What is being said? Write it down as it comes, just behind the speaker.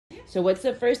So what's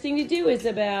the first thing to do,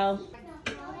 Isabel?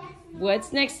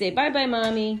 What's next? Say bye-bye,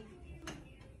 Mommy.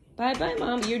 Bye-bye,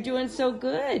 Mom. You're doing so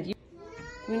good. You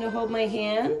want to hold my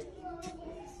hand?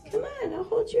 Come on, I'll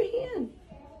hold your hand.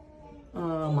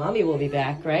 Oh, Mommy will be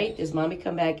back, right? Does Mommy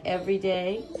come back every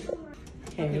day?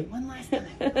 Okay. One last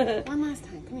time. One last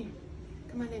time. Come here.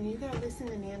 Come on in. You gotta listen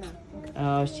to Nana. Okay.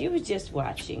 Oh, she was just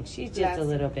watching. She's just a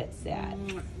little bit sad.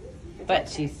 But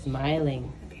she's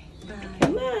smiling. Okay. Bye.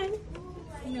 Come on.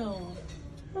 No.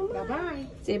 Bye-bye.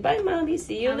 Say bye, Mommy.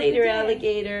 See you later,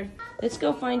 alligator. Let's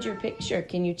go find your picture.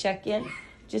 Can you check in?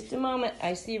 Just a moment.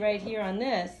 I see right here on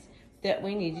this that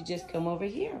we need to just come over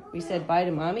here. We said bye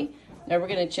to Mommy. Now we're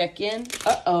going to check in.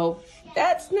 Uh-oh.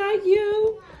 That's not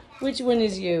you. Which one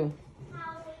is you?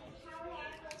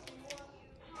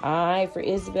 I for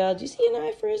Isabel. Do you see an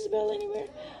I for Isabel anywhere?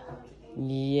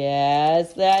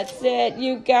 Yes, that's it.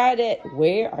 You got it.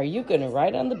 Where are you going to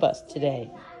ride on the bus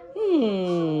today?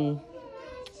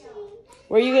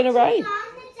 Where are you going to ride?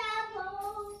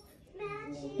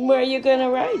 Where are you going to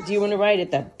ride? Do you want to ride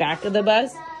at the back of the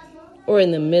bus or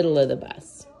in the middle of the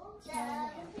bus?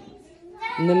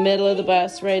 In the middle of the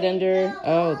bus, right under.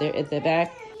 Oh, there at the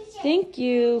back. Thank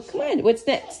you. Come on. What's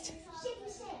next?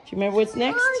 Do you remember what's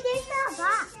next?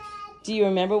 Do you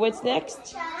remember what's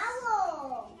next?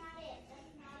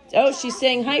 Oh, she's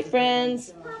saying hi,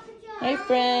 friends. Hi,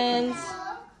 friends.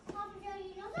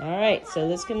 All right, so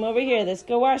let's come over here. Let's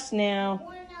go wash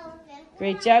now.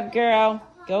 Great job, girl.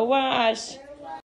 Go wash.